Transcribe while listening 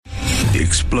The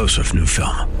explosive new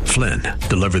film, Flynn,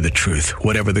 deliver the truth,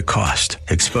 whatever the cost,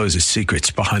 exposes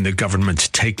secrets behind the government's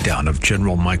takedown of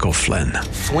General Michael Flynn.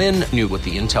 Flynn knew what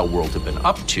the intel world had been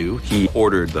up to. He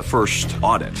ordered the first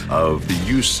audit of the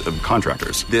use of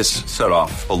contractors. This set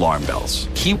off alarm bells.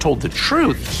 He told the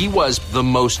truth. He was the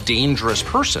most dangerous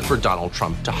person for Donald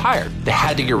Trump to hire. They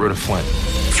had to get rid of Flynn.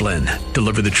 Flynn,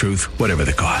 deliver the truth, whatever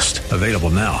the cost. Available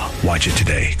now. Watch it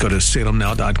today. Go to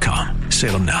salemnow.com.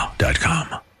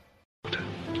 salemnow.com.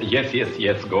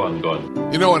 Yes, go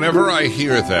on. You know, whenever I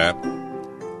hear that,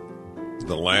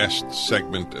 the last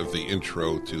segment of the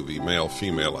intro to the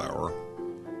male-female hour,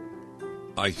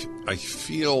 I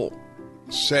feel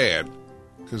sad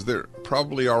because there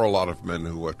probably are a lot of men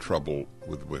who have trouble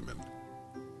with women.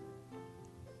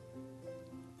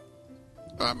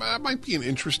 That might be an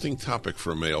interesting topic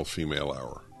for a male-female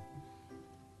hour.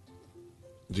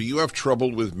 Do you have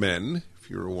trouble with men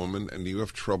if you're a woman, and do you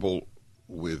have trouble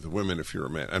with women if you're a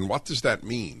man? And what does that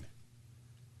mean?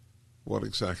 What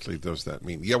exactly does that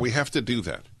mean? Yeah, we have to do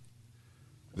that.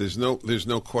 There's no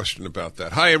question about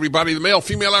that. Hi, everybody. The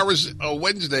male-female hour is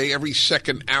Wednesday, every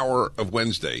second hour of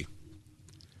Wednesday.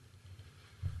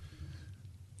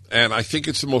 And I think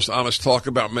it's the most honest talk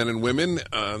about men and women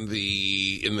in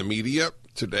the media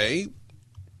today.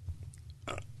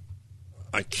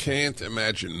 I can't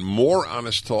imagine more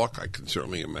honest talk. I can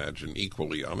certainly imagine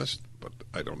equally honest, but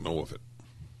I don't know of it.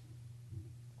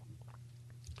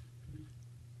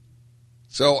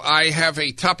 So I have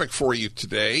a topic for you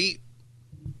today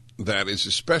that is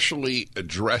especially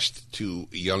addressed to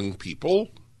young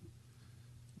people,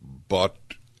 but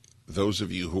those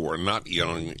of you who are not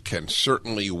young can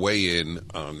certainly weigh in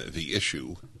on the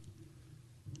issue.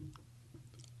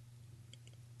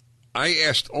 I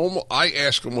ask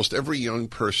almost every young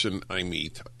person I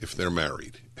meet if they're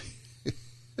married.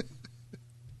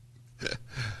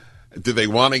 Do they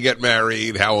want to get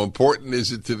married? How important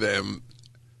is it to them?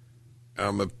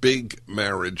 I'm a big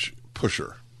marriage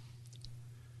pusher.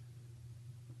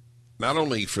 Not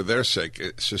only for their sake,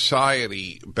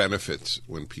 society benefits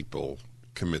when people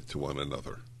commit to one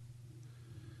another.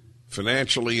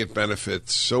 Financially, it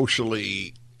benefits.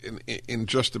 Socially, in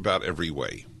just about every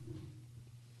way.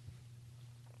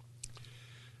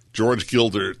 George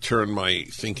Gilder turned my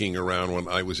thinking around when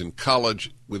I was in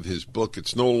college with his book.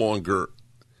 It's no longer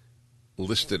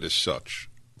listed as such,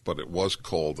 but it was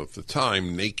called at the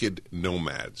time Naked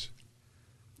Nomads.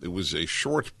 It was a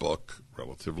short book,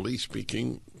 relatively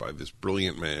speaking, by this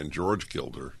brilliant man, George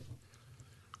Gilder.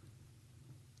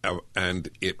 And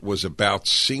it was about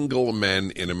single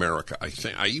men in America.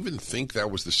 I even think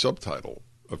that was the subtitle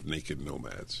of Naked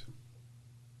Nomads.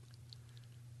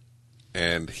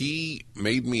 And he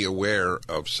made me aware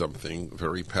of something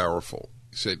very powerful.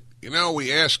 He said,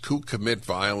 we ask who commit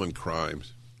violent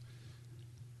crimes,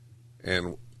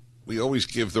 and we always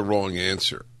give the wrong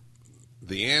answer.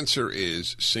 The answer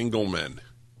is single men.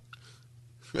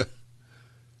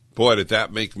 Boy, did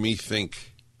that make me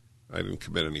think. I didn't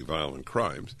commit any violent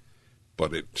crimes,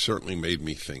 but it certainly made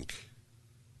me think.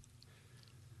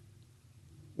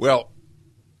 Well,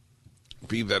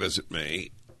 be that as it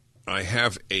may, I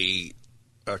have a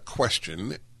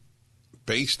question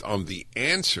based on the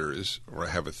answers, or I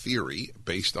have a theory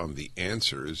based on the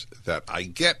answers that I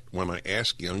get when I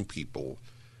ask young people,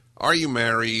 are you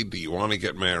married? Do you want to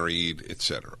get married?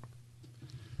 Etc.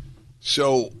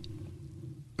 So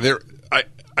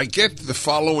I get the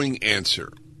following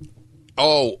answer.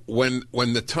 Oh, when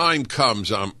the time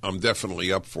comes, I'm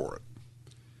definitely up for it.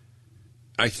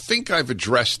 I think I've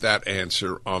addressed that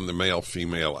answer on the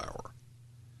male-female hour.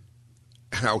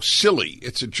 How silly.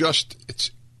 It's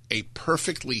a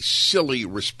perfectly silly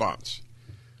response.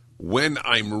 When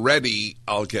I'm ready,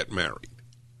 I'll get married.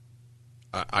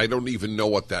 I don't even know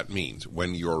what that means,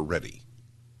 when you're ready.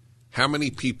 How many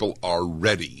people are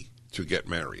ready to get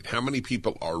married? How many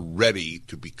people are ready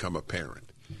to become a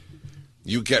parent?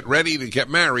 You get ready to get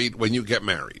married when you get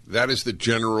married. That is the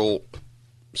general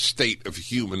state of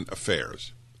human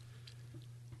affairs.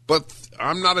 But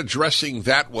I'm not addressing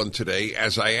that one today,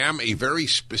 as I am a very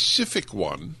specific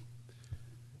one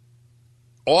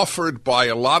offered by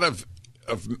a lot of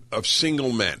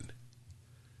single men.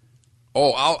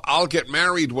 Oh, I'll get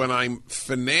married when I'm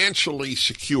financially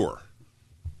secure.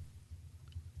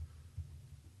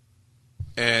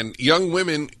 And young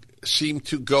women seem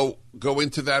to go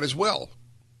into that as well.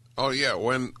 Oh yeah,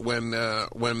 when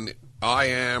I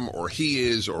am, or he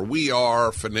is, or we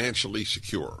are financially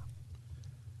secure.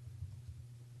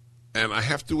 And I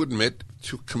have to admit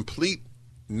to complete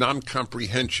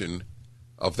non-comprehension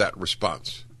of that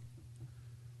response.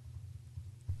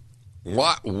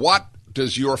 What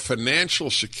does your financial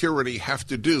security have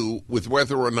to do with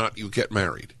whether or not you get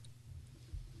married?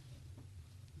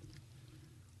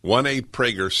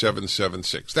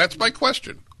 1-8-PRAGER-776. That's my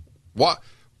question. What?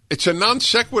 It's a non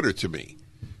sequitur to me.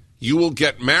 You will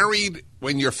get married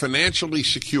when you're financially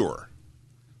secure.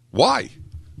 Why?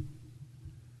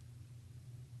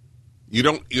 You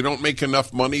don't make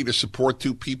enough money to support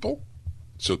two people?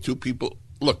 So two people,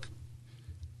 look,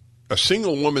 a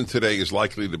single woman today is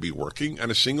likely to be working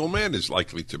and a single man is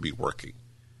likely to be working.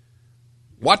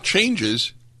 What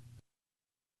changes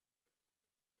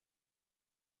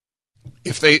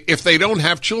if they don't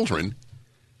have children?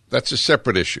 That's a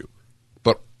separate issue.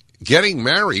 But getting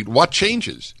married, what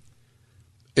changes?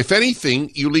 If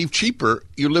anything, you live cheaper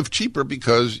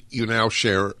because you now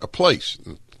share a place.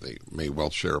 They may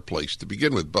well share a place to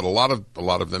begin with, but a lot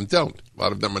of them don't. A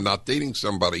lot of them are not dating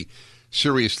somebody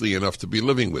seriously enough to be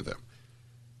living with them,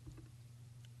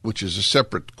 which is a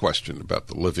separate question about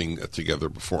the living together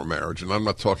before marriage. And I'm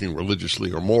not talking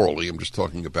religiously or morally. I'm just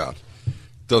talking about,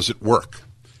 does it work?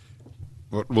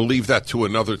 But we'll leave that to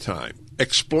another time.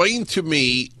 Explain to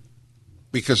me,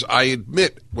 because I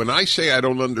admit, when I say I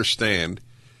don't understand,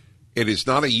 it is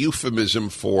not a euphemism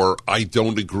for I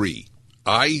don't agree.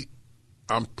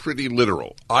 I'm pretty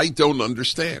literal. I don't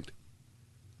understand.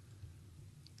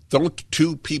 Don't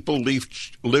two people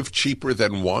live cheaper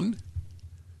than one?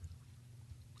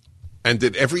 And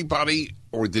did everybody,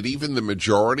 or did even the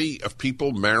majority of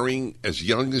people marrying as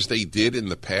young as they did in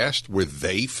the past, were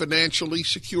they financially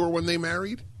secure when they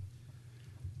married?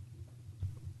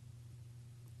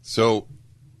 So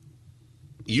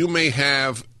you may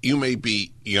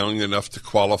be young enough to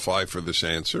qualify for this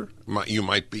answer. You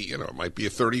might be, it might be a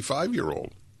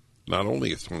 35-year-old, not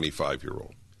only a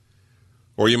 25-year-old.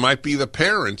 Or you might be a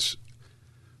parent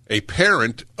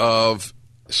of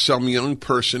some young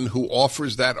person who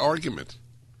offers that argument.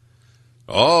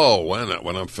 Oh,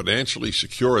 when I'm financially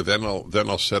secure, then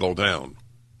I'll settle down.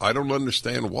 I don't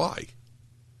understand why.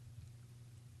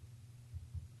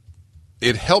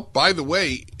 By the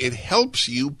way, it helps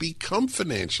you become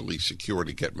financially secure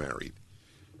to get married.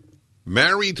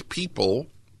 Married people,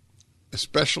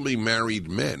 especially married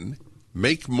men,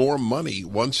 make more money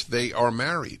once they are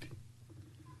married.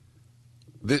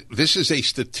 This is a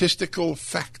statistical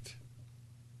fact.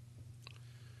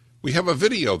 We have a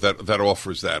video that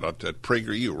offers that at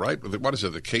PragerU, right? What is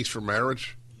it, the Case for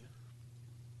Marriage?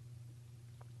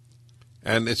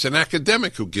 And it's an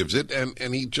academic who gives it,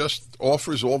 and he just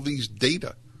offers all these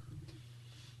data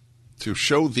to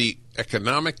show the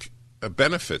economic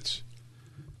benefits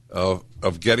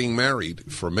of getting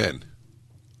married for men.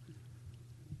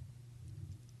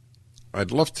 I'd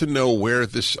love to know where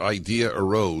this idea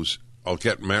arose. I'll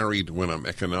get married when I'm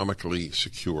economically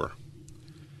secure.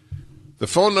 The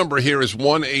phone number here is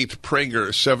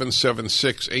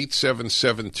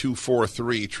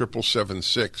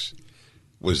 1-8-PRAGER-776-877-243-7776.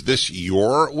 Was this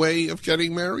your way of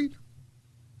getting married?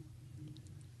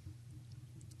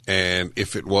 And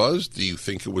if it was, do you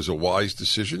think it was a wise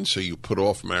decision? So you put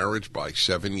off marriage by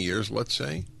 7 years, let's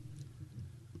say?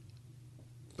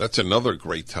 That's another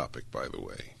great topic, by the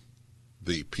way.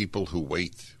 The people who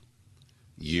wait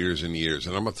years and years.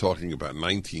 And I'm not talking about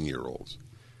 19-year-olds.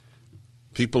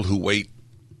 People who wait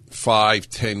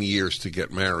 5-10 years to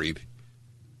get married.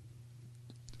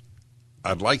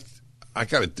 We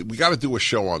got to do a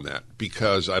show on that,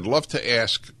 because I'd love to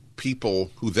ask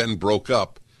people who then broke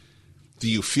up, do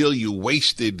you feel you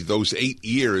wasted those 8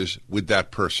 years with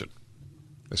that person?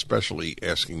 Especially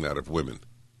asking that of women.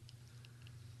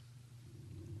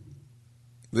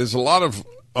 There's a lot of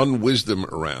unwisdom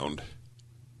around.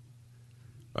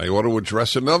 I ought to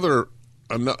address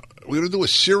we're going to do a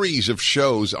series of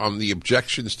shows on the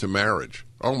objections to marriage.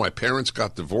 Oh, my parents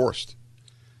got divorced,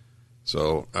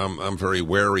 so I'm very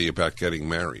wary about getting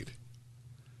married.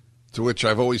 To which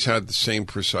I've always had the same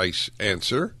precise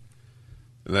answer,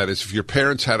 and that is, if your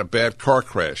parents had a bad car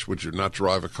crash, would you not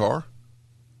drive a car?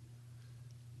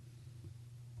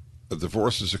 A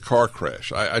divorce is a car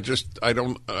crash. I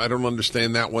don't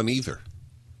understand that one either.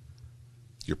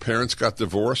 Your parents got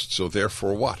divorced, so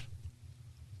therefore what?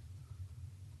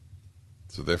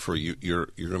 So therefore you're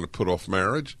going to put off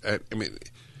marriage?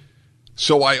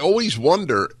 So I always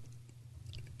wonder,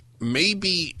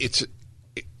 maybe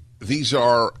these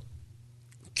are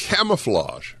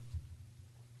camouflage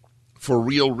for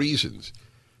real reasons.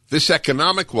 This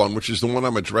economic one, which is the one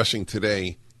I'm addressing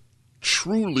today,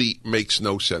 truly makes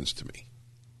no sense to me.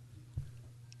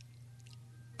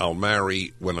 I'll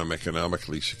marry when I'm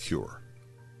economically secure.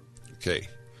 Okay.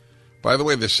 By the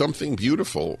way, there's something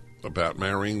beautiful about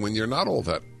marrying when you're not all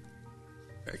that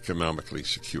economically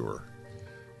secure.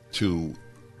 To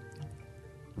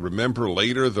remember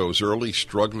later those early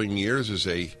struggling years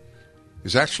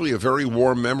is actually a very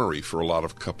warm memory for a lot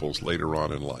of couples later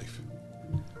on in life.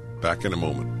 Back in a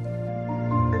moment.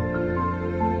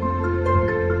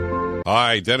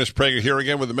 Hi, Dennis Prager here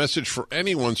again with a message for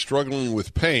anyone struggling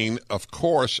with pain. Of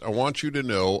course, I want you to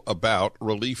know about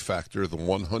Relief Factor, the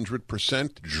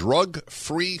 100%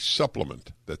 drug-free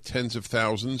supplement that tens of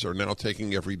thousands are now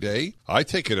taking every day. I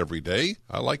take it every day.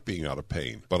 I like being out of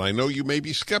pain. But I know you may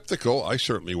be skeptical. I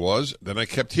certainly was. Then I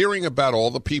kept hearing about all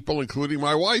the people, including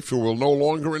my wife, who were no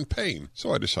longer in pain.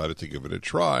 So I decided to give it a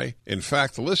try. In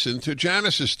fact, listen to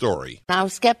Janice's story. I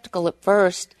was skeptical at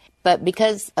first. But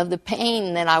because of the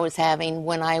pain that I was having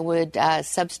when I would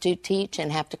substitute teach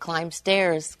and have to climb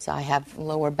stairs, so I have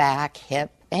lower back,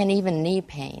 hip, and even knee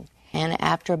pain. And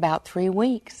after about 3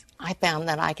 weeks, I found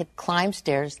that I could climb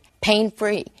stairs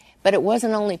pain-free. But it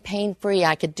wasn't only pain-free,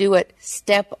 I could do it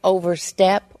step over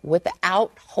step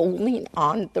without holding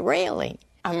on the railing.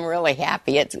 I'm really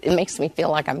happy. It makes me feel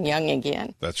like I'm young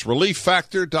again. That's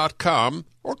ReliefFactor.com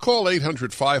or call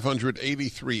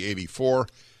 800-500-8384.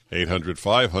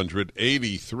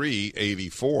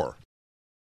 800-500-8384.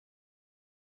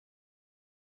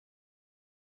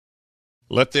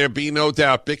 Let there be no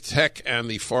doubt, big tech and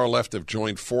the far left have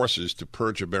joined forces to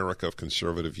purge America of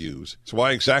conservative views. So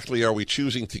why exactly are we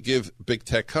choosing to give big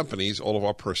tech companies all of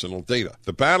our personal data?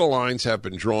 The battle lines have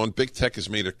been drawn. Big tech has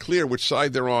made it clear which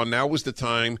side they're on. Now is the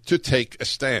time to take a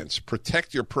stance.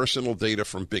 Protect your personal data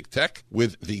from big tech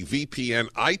with the VPN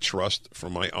I trust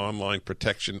from my online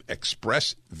protection,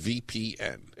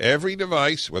 ExpressVPN. Every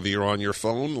device, whether you're on your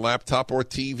phone, laptop, or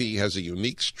TV, has a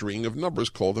unique string of numbers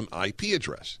called an IP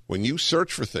address. When you search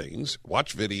for things,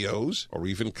 watch videos, or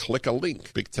even click a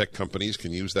link, big tech companies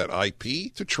can use that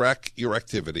IP to track your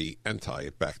activity and tie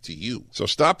it back to you. So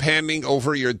stop handing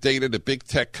over your data to big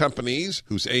tech companies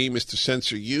whose aim is to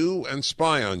censor you and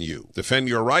spy on you. Defend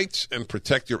your rights and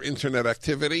protect your internet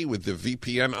activity with the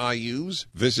VPN I use.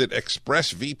 Visit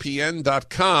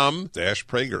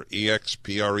expressvpn.com/Prager,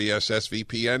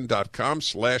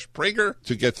 expressvpn.com/Prager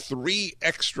to get 3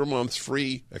 extra months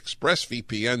free.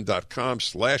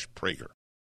 expressvpn.com/Prager.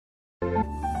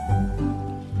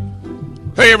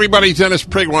 Hey everybody, Dennis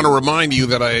Prager. I want to remind you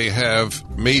that I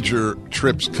have major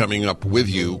trips coming up with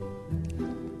you.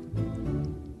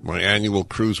 My annual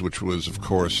cruise, which was, of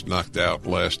course, knocked out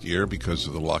last year because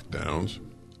of the lockdowns.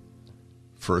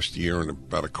 First year in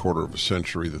about a quarter of a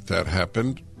century that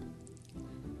happened.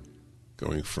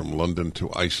 Going from London to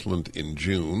Iceland in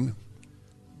June.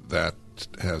 That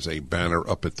has a banner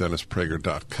up at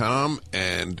DennisPrager.com,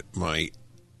 and my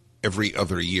every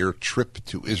other year trip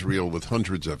to Israel with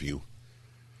hundreds of you.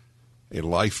 A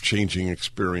life-changing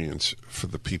experience for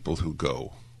the people who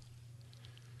go.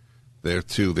 There,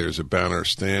 too, there's a banner,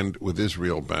 Stand with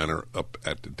Israel banner, up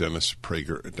at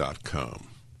DennisPrager.com.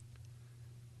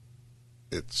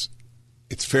 It's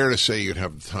fair to say you'd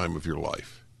have the time of your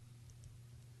life.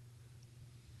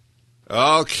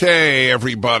 Okay,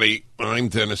 everybody, I'm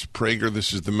Dennis Prager.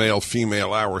 This is the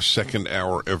Male-Female Hour, second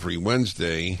hour every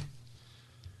Wednesday.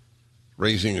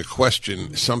 Raising a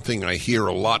question, something I hear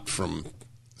a lot from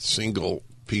single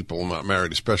people, not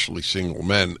married, especially single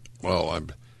men. Well,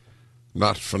 I'm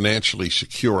not financially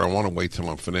secure. I want to wait till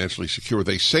I'm financially secure.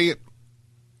 They say it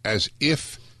as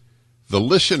if the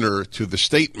listener to the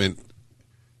statement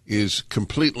is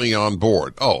completely on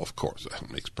board. Oh, of course,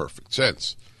 that makes perfect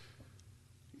sense.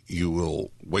 You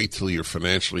will wait till you're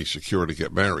financially secure to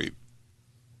get married.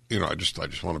 I just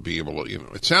want to be able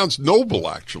to, it sounds noble,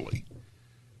 actually.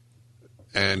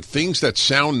 And things that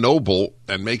sound noble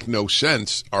and make no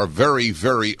sense are very,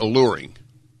 very alluring.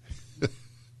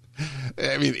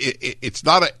 I mean, it's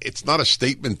not a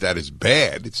statement that is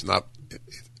bad. This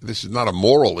is not a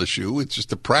moral issue. It's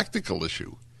just a practical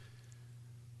issue.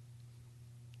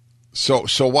 So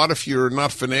what if you're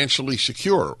not financially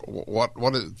secure?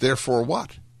 Therefore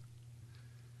what?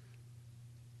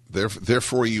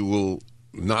 Therefore you will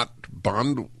not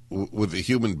bond with a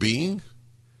human being?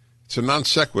 It's a non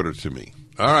sequitur to me.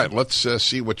 All right, let's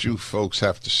see what you folks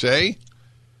have to say.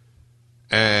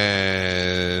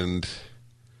 And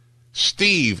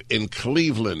Steve in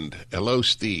Cleveland. Hello,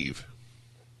 Steve.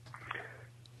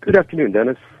 Good afternoon,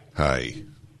 Dennis. Hi.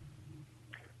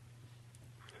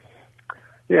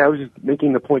 Yeah, I was just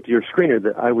making the point to your screener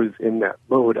that I was in that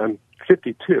mode. I'm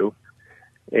 52,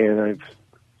 and I've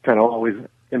kind of always,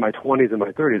 in my 20s and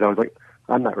my 30s, I was like,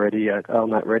 I'm not ready yet. I'm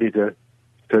not ready to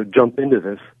jump into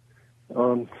this.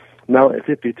 Now at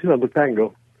 52, I look back and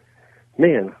go,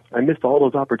 man, I missed all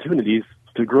those opportunities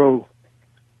to grow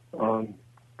a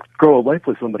life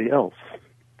with somebody else.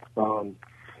 And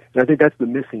I think that's the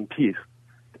missing piece.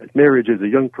 Marriage is a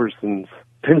young person's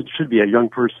should be a young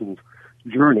person's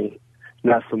journey,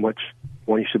 not so much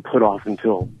one you should put off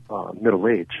until middle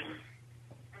age.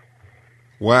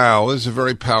 Wow, this is a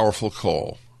very powerful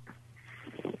call.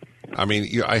 I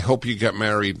mean, I hope you get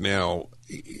married now.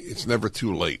 It's never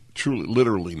too late. Truly,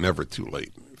 literally never too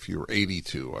late. If you're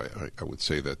 82, I would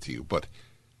say that to you. But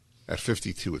at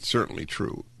 52, it's certainly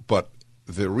true. But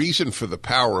the reason for the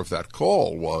power of that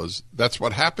call was that's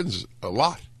what happens a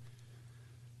lot.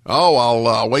 Oh,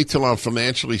 I'll wait till I'm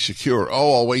financially secure.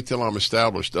 Oh, I'll wait till I'm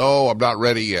established. Oh, I'm not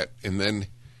ready yet. And then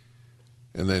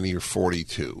you're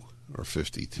 42 or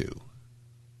 52.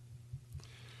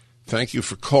 Thank you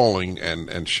for calling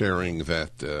and sharing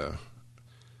that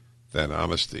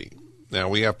honesty. Now,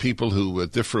 we have people who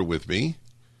differ with me,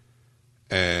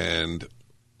 and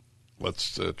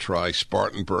let's try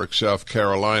Spartanburg, South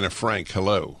Carolina. Frank,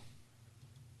 hello.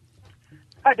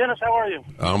 Hi, Dennis. How are you?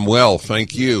 I'm well,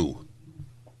 thank you.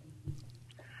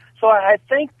 So I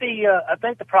think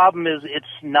the problem is it's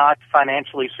not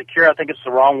financially secure. I think it's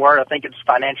the wrong word. I think it's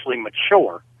financially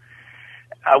mature.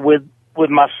 With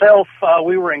myself,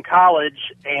 we were in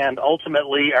college, and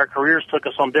ultimately our careers took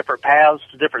us on different paths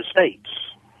to different states.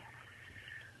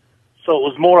 So it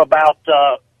was more about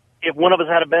if one of us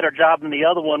had a better job than the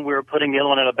other one, we were putting the other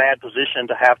one in a bad position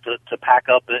to have to pack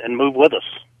up and move with us.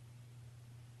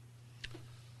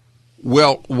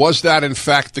 Well, was that in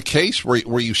fact the case?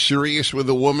 Were you serious with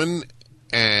a woman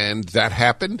and that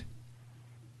happened?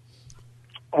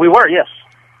 We were, yes.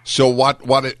 So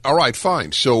all right,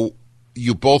 fine. So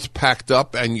you both packed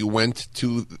up and you went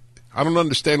to, I don't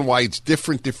understand why it's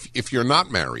different if you're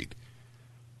not married.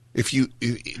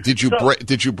 Did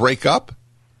you break up?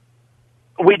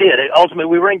 We did. Ultimately,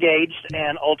 we were engaged,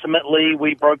 and ultimately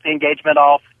we broke the engagement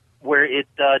off where it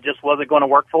just wasn't going to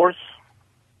work for us.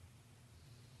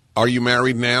 Are you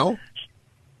married now?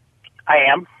 I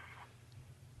am.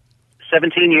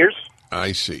 17 years.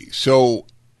 I see. So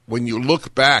when you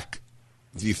look back,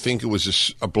 do you think it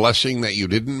was a blessing that you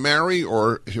didn't marry,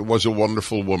 or it was a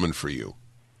wonderful woman for you?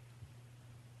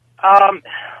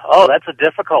 That's a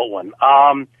difficult one.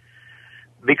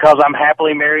 Because I'm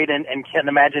happily married and can't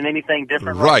imagine anything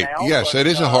different right now. Yes, it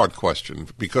is a hard question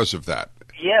because of that.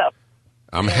 Yeah.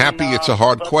 I'm happy it's a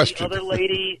hard question. The other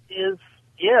lady is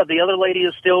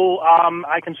still,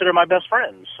 I consider my best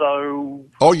friend. So.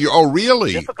 Oh,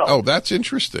 really? Difficult. Oh, that's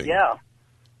interesting. Yeah.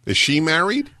 Is she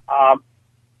married?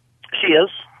 She is.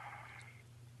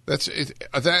 That's it.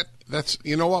 That's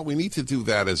you know what, we need to do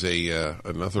that as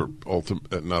another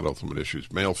not ultimate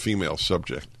issues, male-female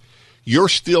subject. You're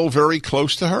still very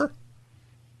close to her?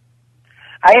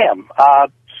 I am.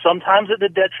 Sometimes at the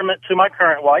detriment to my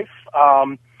current wife.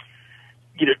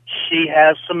 She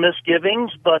has some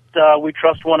misgivings, but we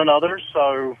trust one another,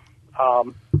 so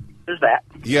there's that.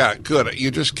 Yeah, good.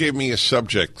 You just gave me a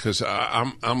subject because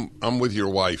I'm with your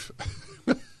wife.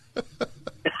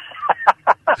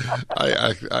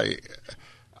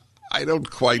 I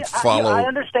don't quite follow. I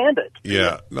understand it.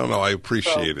 Yeah, no, I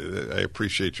appreciate it. I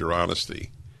appreciate your honesty.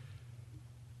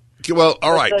 Well,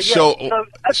 all right. So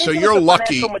you're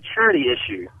lucky. It's a financial maturity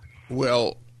issue.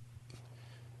 Well,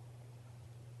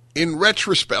 in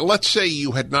retrospect, let's say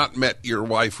you had not met your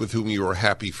wife with whom you were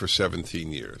happy for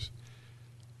 17 years.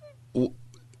 Do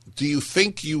you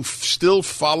think you still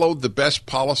followed the best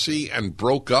policy and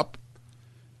broke up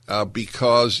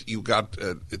because you got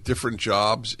different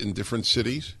jobs in different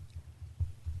cities?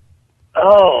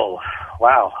 Oh,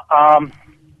 wow.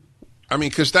 I mean,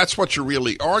 because that's what you're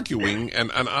really arguing,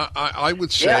 and I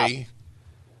would say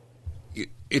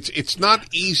it's not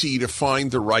easy to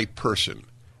find the right person.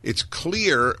 It's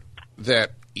clear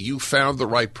that you found the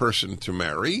right person to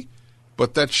marry,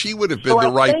 but that she would have been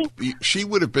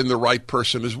the right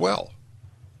person as well.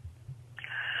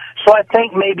 So I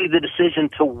think maybe the decision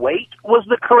to wait was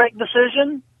the correct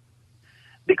decision,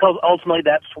 because ultimately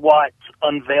that's what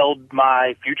unveiled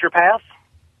my future path.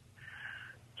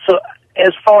 So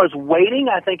as far as waiting,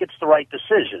 I think it's the right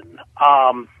decision.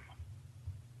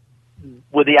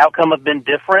 Would the outcome have been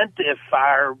different if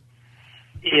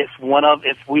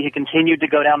we had continued to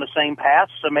go down the same path?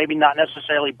 So maybe not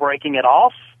necessarily breaking it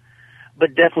off,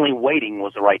 but definitely waiting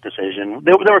was the right decision.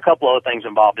 There were a couple other things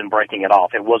involved in breaking it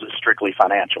off. It wasn't strictly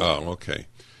financial. Oh, okay.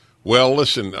 Well,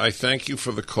 listen, I thank you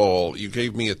for the call. You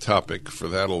gave me a topic. For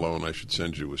that alone, I should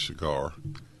send you a cigar.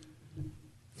 In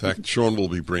fact, Sean will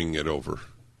be bringing it over.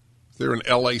 Is there an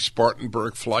L.A.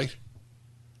 Spartanburg flight?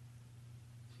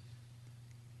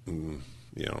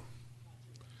 Yeah.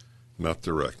 Not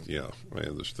direct. Yeah, I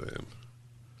understand.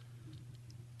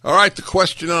 All right, the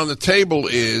question on the table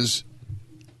is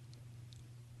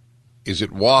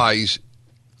it wise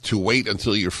to wait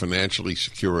until you're financially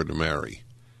secure to marry?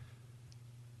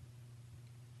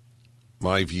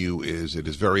 my view is it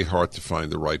is very hard to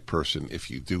find the right person.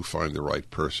 If you do find the right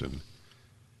person,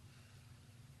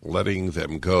 letting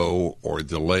them go or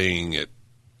delaying it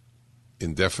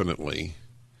indefinitely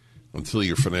until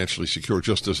you're financially secure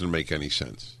just doesn't make any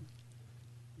sense.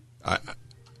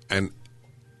 And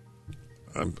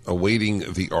I'm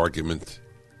awaiting the argument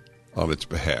on its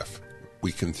behalf.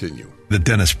 We continue. The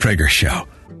Dennis Prager Show.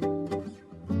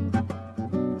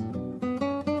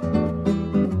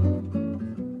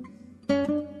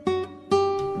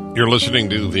 You're listening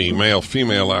to the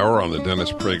Male-Female Hour on the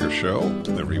Dennis Prager Show.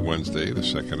 Every Wednesday, the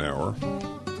second hour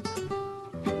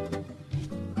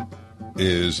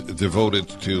is devoted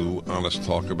to honest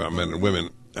talk about men and women.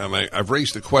 And I've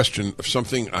raised the question of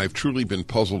something I've truly been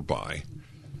puzzled by.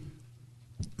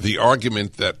 The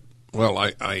argument that, well,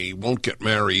 I won't get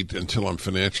married until I'm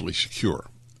financially secure.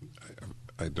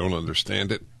 I don't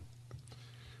understand it.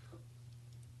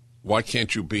 Why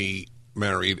can't you be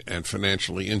married and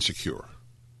financially insecure?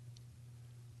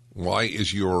 Why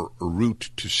is your route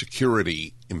to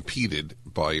security impeded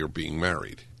by your being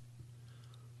married?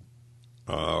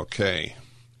 Okay.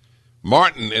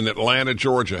 Martin in Atlanta,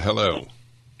 Georgia. Hello.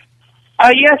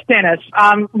 Yes, Dennis.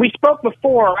 We spoke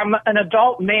before. I'm an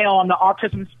adult male on the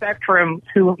autism spectrum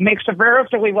who makes a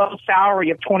relatively low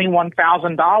salary of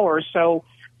 $21,000. So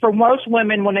for most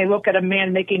women, when they look at a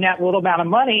man making that little amount of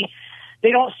money,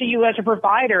 they don't see you as a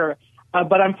provider.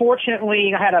 But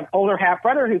unfortunately, I had an older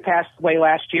half-brother who passed away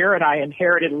last year, and I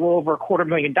inherited a little over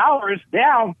 $250,000.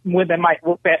 Now women might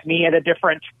look at me at a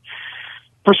different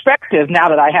perspective now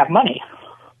that I have money.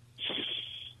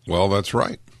 Well, that's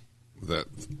right.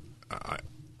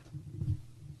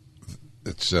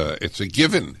 It's a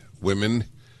given. Women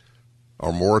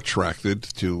are more attracted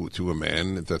to a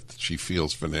man that she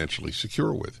feels financially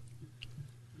secure with.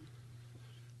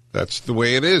 That's the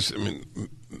way it is. I mean,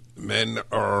 men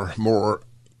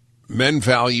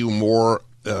value more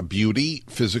beauty,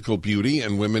 physical beauty,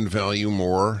 and women value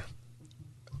more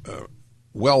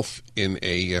wealth in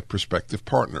a prospective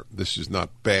partner. This is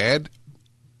not bad.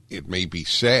 It may be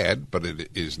sad, but it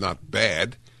is not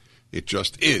bad. It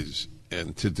just is.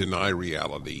 And to deny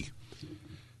reality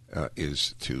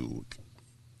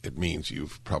it means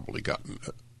you've probably gotten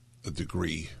a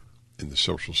degree in the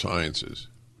social sciences,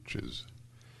 which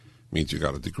means you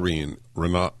got a degree in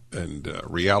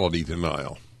reality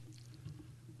denial.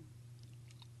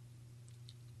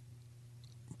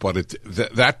 But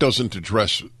that doesn't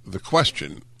address the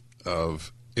question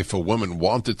of if a woman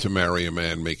wanted to marry a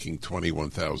man making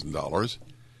 $21,000,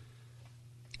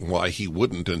 why he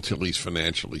wouldn't until he's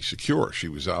financially secure. She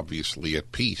was obviously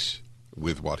at peace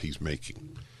with what he's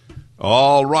making.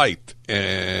 All right.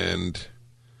 And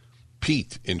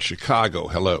Pete in Chicago,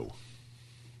 hello.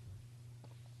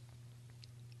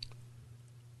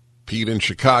 Pete in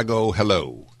Chicago,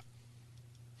 hello.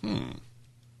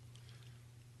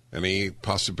 Any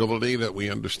possibility that we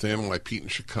understand why Pete in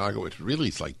Chicago, it really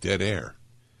is like dead air.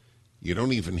 You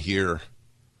don't even hear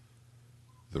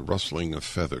the rustling of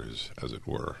feathers, as it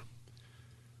were.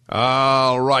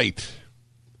 All right.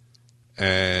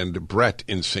 And Brett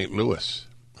in St. Louis.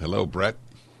 Hello, Brett.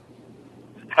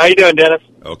 How you doing, Dennis?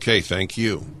 Okay, thank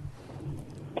you.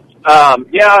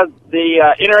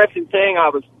 The interesting thing, I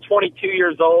was 22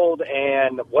 years old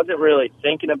and wasn't really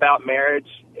thinking about marriage.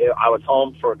 I was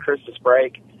home for a Christmas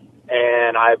break,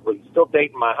 and I was still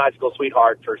dating my high school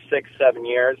sweetheart for 6-7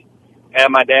 years.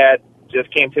 And my dad just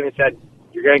came to me and said,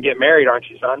 "You're going to get married, aren't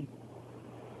you, son?"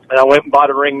 And I went and bought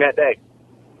a ring that day.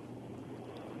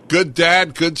 Good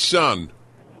dad, good son.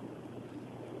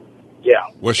 Yeah.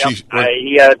 Was yep. she?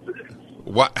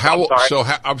 What? How?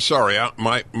 I'm sorry.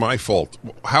 My fault.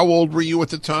 How old were you at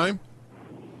the time?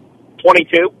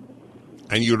 22.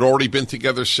 And you'd already been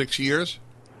together 6 years?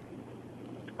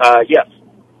 Yes.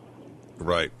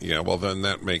 Right. Yeah. Well, then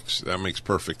that makes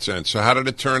perfect sense. So, how did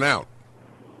it turn out?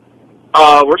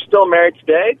 We're still married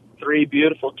today. 3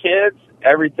 beautiful kids.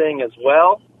 Everything is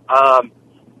well.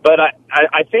 But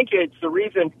I think it's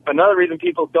another reason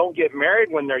people don't get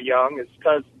married when they're young is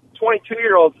because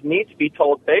 22-year-olds need to be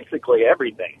told basically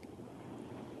everything.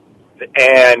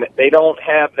 And they don't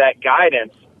have that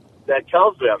guidance that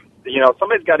tells them,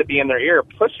 somebody's got to be in their ear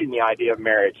pushing the idea of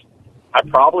marriage. I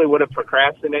probably would have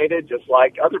procrastinated just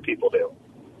like other people do.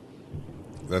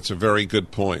 That's a very good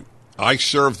point. I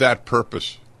serve that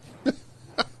purpose.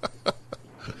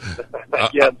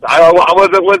 Yes, I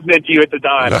wasn't listening to you at the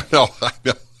time. No.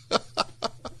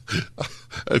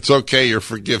 It's okay. You're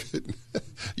forgiven.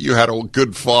 You had a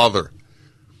good father.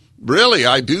 Really,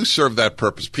 I do serve that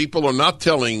purpose. People are not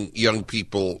telling young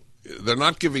people, they're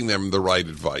not giving them the right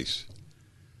advice.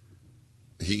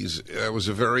 That was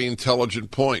a very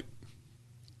intelligent point.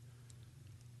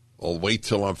 I'll wait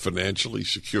till I'm financially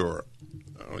secure.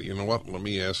 Oh, you know what? Let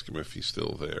me ask him if he's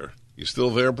still there. You still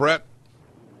there, Brett?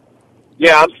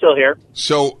 Yeah, I'm still here.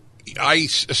 So I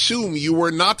assume you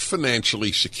were not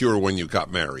financially secure when you got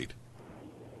married.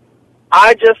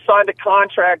 I just signed a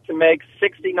contract to make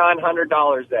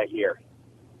 $6,900 that year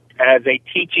as a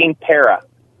teaching para.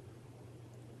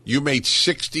 You made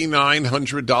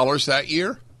 $6,900 that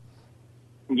year?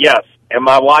 Yes, and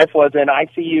my wife was an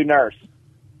ICU nurse.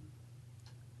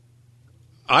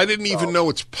 I didn't even know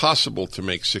it's possible to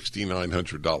make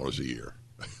 $6,900 a year.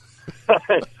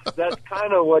 That's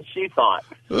kind of what she thought.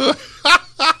 That's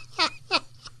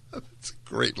a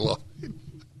great line.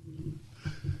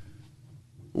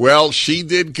 Well, she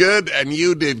did good and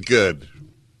you did good.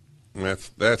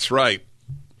 That's right.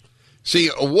 See,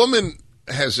 women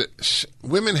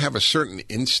have a certain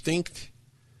instinct.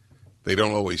 They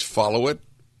don't always follow it.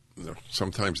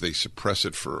 Sometimes they suppress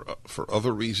it for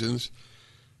other reasons.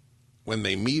 When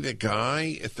they meet a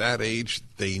guy at that age,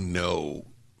 they know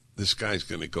this guy's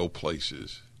going to go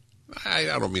places. I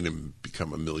don't mean to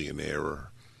become a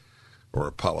millionaire or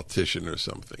a politician or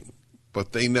something,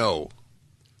 but they know,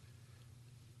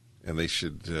 and they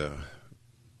should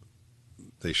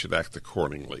act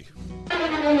accordingly.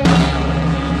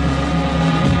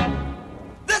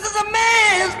 This is a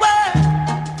man's world.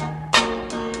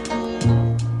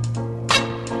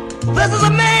 This is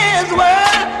a man's world.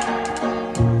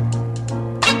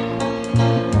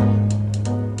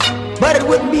 But it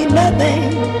wouldn't be nothing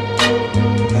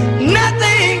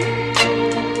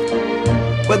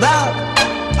without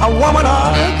a woman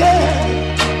or a girl.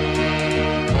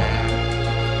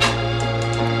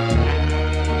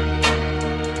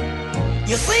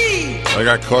 You see, I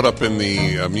got caught up in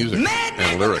the music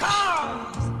and lyrics.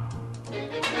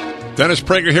 Dennis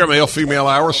Prager here, Male Female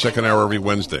Hour, second hour every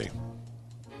Wednesday.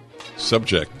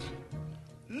 Subject: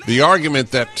 the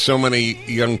argument that so many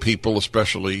young people,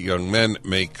 especially young men,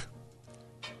 make.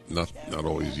 Not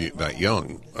always that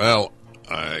young. Well,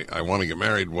 I want to get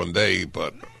married one day,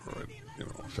 but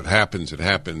if it happens, it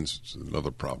happens. It's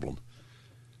another problem.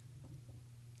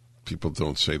 People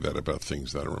don't say that about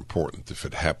things that are important. If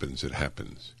it happens, it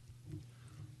happens.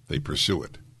 They pursue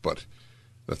it. But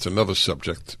that's another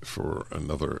subject for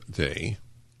another day.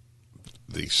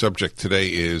 The subject today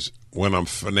is when I'm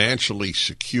financially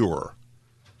secure,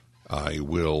 I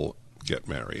will get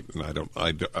married. And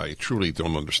I truly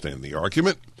don't understand the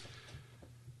argument.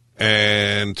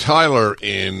 And Tyler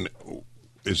in,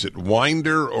 is it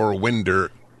Winder or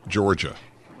Winder, Georgia?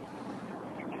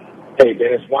 Hey,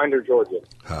 Dennis, Winder, Georgia.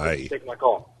 Hi. Thanks for taking my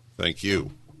call. Thank you.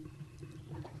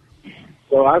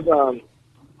 So I've been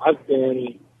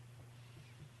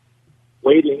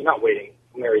not waiting,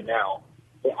 I'm married now.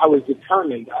 But I was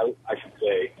determined, I should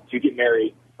say, to get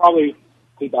married probably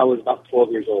since I was about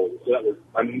 12 years old. So that was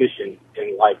my mission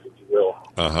in life, if you will.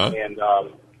 Uh-huh. And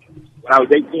when I was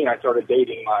 18, I started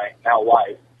dating my now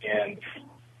wife. And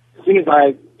as soon as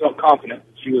I felt confident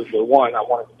that she was the one I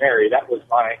wanted to marry, that was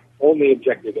my only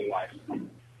objective in life.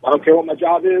 I don't care what my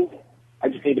job is. I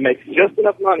just need to make just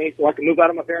enough money so I can move out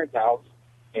of my parents' house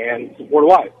and support a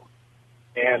wife.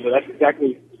 And that's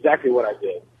exactly what I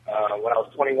did. When I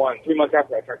was 21, 3 months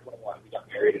after I turned 21, we got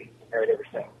married and been married ever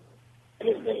since. And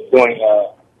it's been going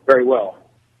very well.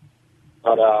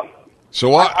 But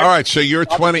so all right, so you're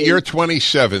 20, you're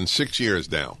 27, 6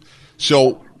 years now.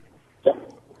 So,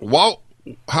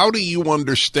 how do you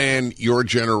understand your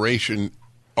generation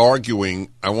arguing,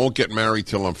 I won't get married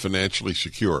till I'm financially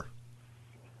secure?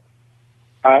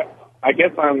 I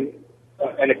guess I'm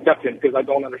an exception because I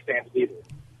don't understand it either.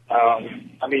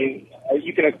 I mean,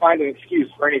 you can find an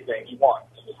excuse for anything you want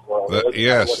in this world.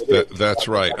 Yes, that's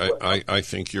right. I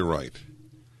think you're right.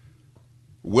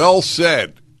 Well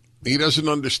said. He doesn't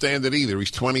understand it either.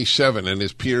 He's 27, and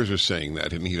his peers are saying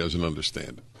that, and he doesn't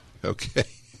understand it. Okay.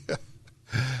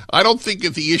 I don't think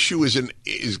that the issue is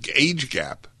age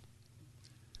gap.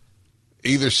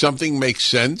 Either something makes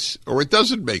sense or it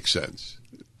doesn't make sense.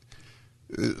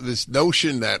 This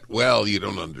notion that, well, you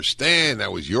don't understand,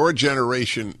 that was your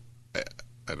generation, I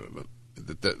don't know,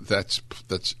 that's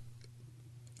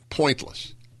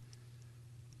pointless.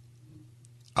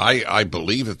 I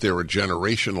believe that there are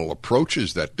generational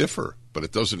approaches that differ, but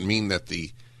it doesn't mean that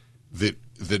the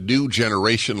new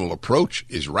generational approach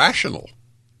is rational.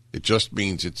 It just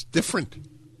means it's different.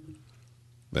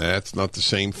 That's not the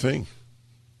same thing.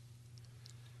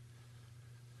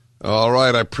 All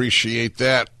right, I appreciate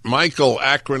that. Michael,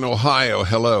 Akron, Ohio,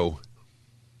 hello.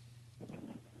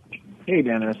 Hey,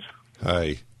 Dennis.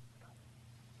 Hi.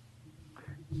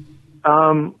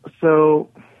 So,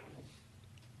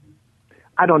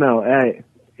 I don't know.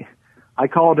 I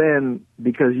called in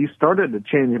because you started to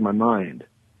change my mind.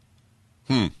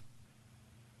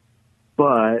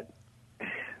 But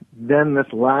then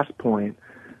this last point,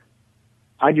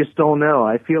 I just don't know.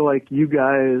 I feel like you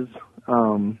guys,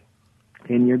 in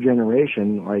your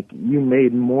generation, like, you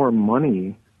made more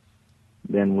money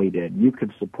than we did. You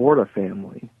could support a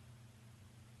family.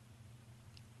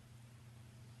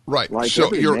 Right. Like, so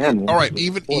every you're man all right.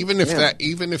 wants to Even support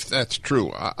if that's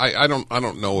true, I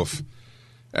don't know if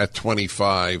at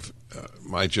 25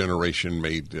 my generation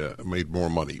made more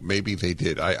money. Maybe they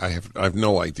did. I have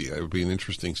no idea. It would be an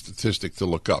interesting statistic to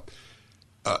look up.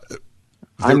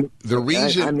 The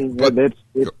reason. I mean, but it's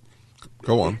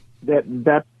go on.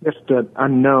 That's just an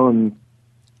unknown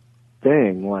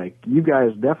thing. Like, you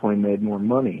guys definitely made more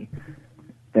money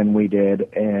than we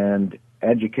did, and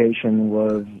education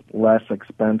was less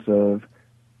expensive.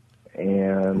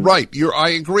 And right, I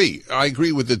agree. I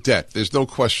agree with the debt. There's no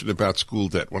question about school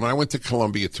debt. When I went to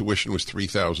Columbia, tuition was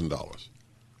 $3,000.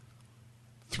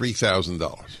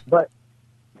 $3,000.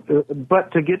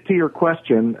 But to get to your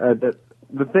question,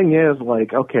 the thing is,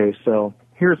 like, okay, so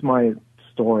here's my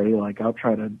story. Like, I'll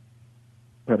try to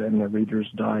put it in the Reader's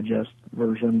Digest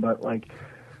version, but, like,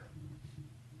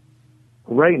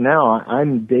 right now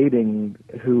I'm dating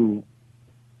who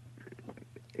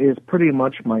is pretty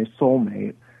much my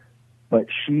soulmate, but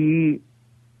she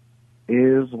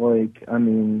is, like, I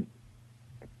mean,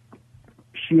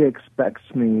 she expects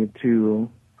me to,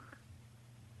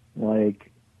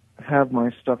 like, have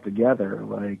my stuff together,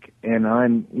 like, and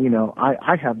I'm, you know,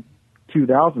 I have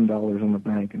 $2,000 in the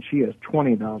bank, and she has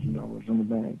 $20,000 in the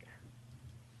bank.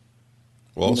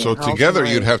 Well, so together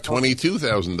you'd have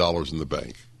 $22,000 in the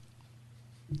bank.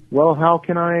 Well, how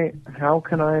can I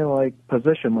like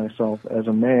position myself as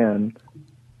a man?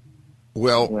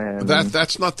 Well,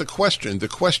 that's not the question. The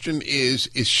question is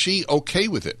she okay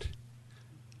with it?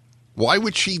 Why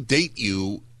would she date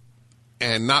you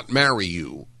and not marry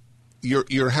you?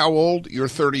 You're how old? You're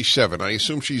 37. I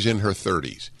assume she's in her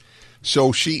 30s.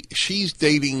 So she's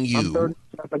dating you. I'm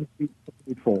 37. She's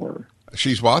 34.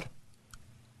 She's what?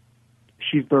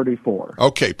 She's 34.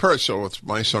 Okay, so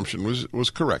my assumption was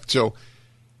correct. So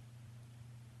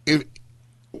if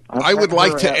I would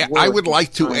like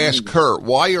to ask her,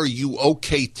 why are you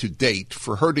okay to date,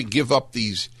 for her to give up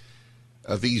these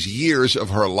years of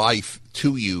her life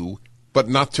to you, but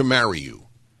not to marry you?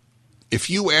 If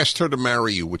you asked her to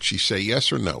marry you, would she say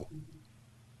yes or no?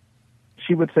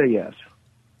 She would say yes.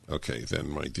 Okay, then,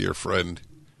 my dear friend.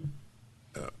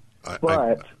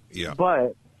 But yeah,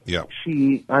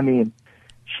 she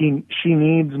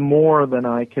needs more than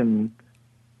I can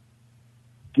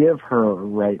give her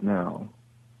right now.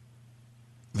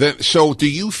 Then, so do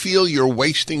you feel you're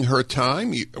wasting her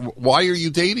time? Why are you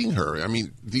dating her? I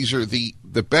mean, these are the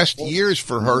best years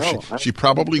for her. No, she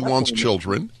probably wants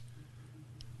children.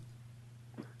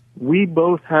 We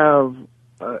both have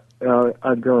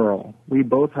a girl. We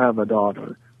both have a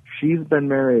daughter. She's been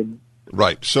married.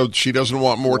 Right. So she doesn't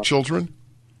want more children?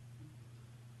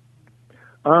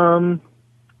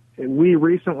 We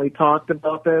recently talked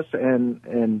about this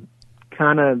and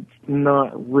kind of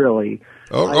not really.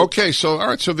 Oh, okay. So, all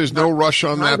right. So there's no rush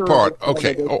on that part.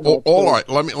 Okay. All right.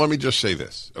 Let me just say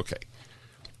this. Okay.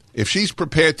 If she's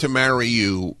prepared to marry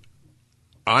you,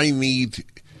 I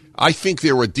think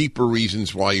there are deeper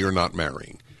reasons why you're not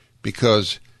marrying,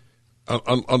 because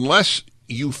unless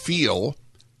you feel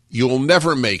you'll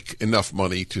never make enough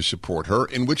money to support her,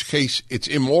 in which case it's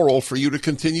immoral for you to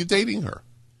continue dating her.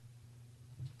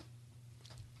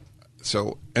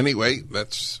 So anyway,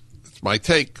 that's my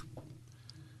take.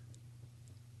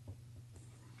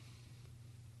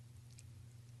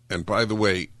 And by the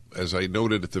way, as I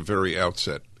noted at the very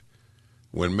outset,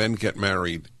 when men get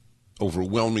married,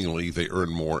 overwhelmingly they earn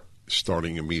more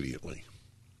starting immediately.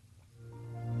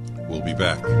 We'll be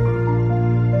back.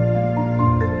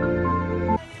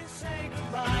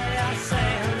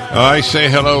 I say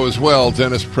hello as well.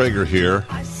 Dennis Prager here.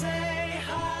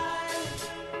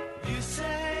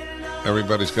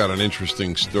 Everybody's got an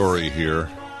interesting story here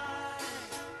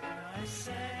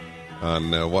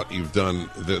on what you've done.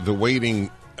 The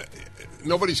waiting,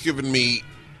 nobody's given me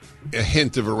a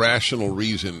hint of a rational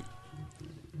reason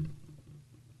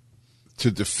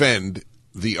to defend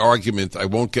the argument, I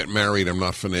won't get married, I'm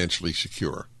not financially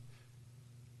secure.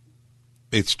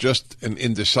 It's just an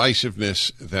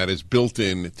indecisiveness that is built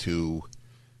in to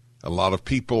a lot of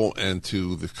people and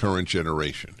to the current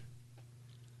generation.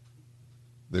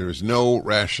 There is no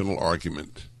rational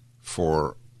argument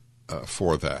for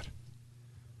that.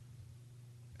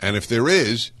 And if there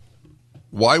is,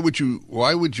 why would you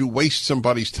waste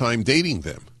somebody's time dating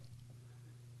them?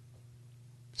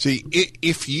 See,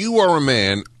 if you are a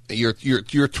man, you're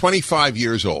 25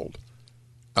 years old.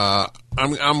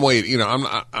 I'm waiting. You know, I'm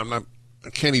not. I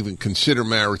can't even consider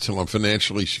marriage till I'm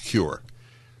financially secure.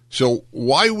 So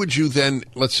why would you then,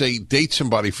 let's say, date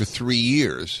somebody for 3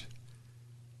 years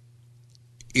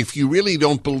if you really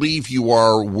don't believe you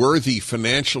are worthy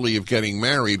financially of getting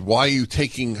married? Why are you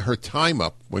taking her time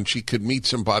up when she could meet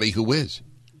somebody who is?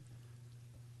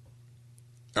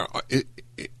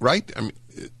 Right? I mean,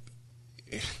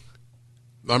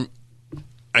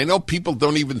 I know people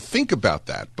don't even think about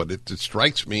that, but it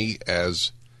strikes me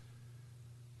as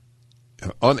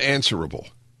unanswerable.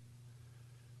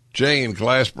 Jay in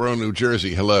Glassboro, New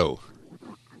Jersey, hello.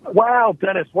 Wow,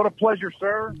 Dennis, what a pleasure,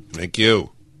 sir. Thank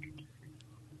you.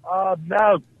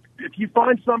 Now, if you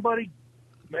find somebody,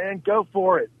 man, go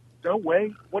for it. Don't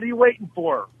wait. What are you waiting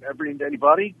for?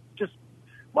 Anybody? Just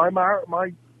my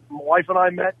wife and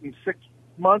I met in 6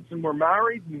 months and we're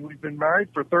married, and we've been married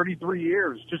for 33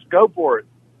 years. Just go for it.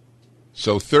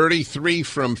 So 33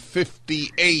 from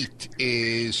 58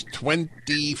 is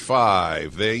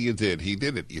 25. There you did. He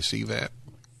did it. You see that?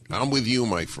 I'm with you,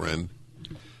 my friend.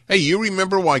 Hey, you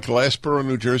remember why Glassboro,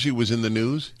 New Jersey was in the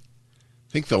news?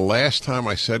 I think the last time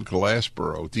I said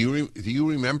Glassboro, do you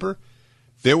remember?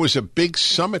 There was a big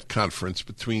summit conference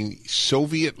between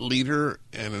Soviet leader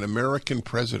and an American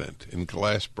president in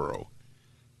Glassboro.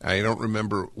 I don't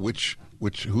remember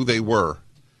who they were,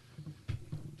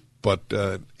 but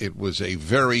it was a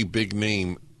very big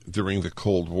name during the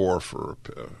Cold War for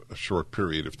a short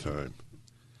period of time.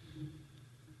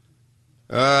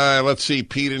 Let's see,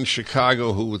 Pete in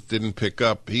Chicago, who didn't pick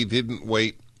up. He didn't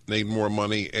wait, made more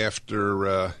money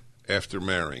after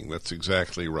marrying. That's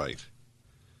exactly right.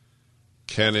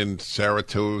 Ken in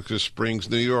Saratoga Springs,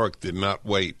 New York, did not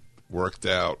wait. Worked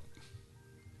out.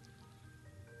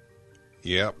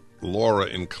 Yep. Laura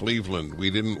in Cleveland, we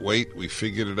didn't wait. We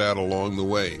figured it out along the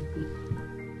way.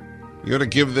 You ought to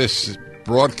give this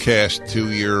broadcast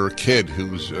to your kid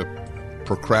who's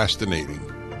procrastinating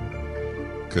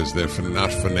because they're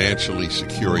not financially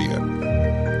secure yet.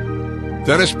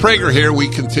 Dennis Prager here. We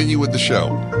continue with the show.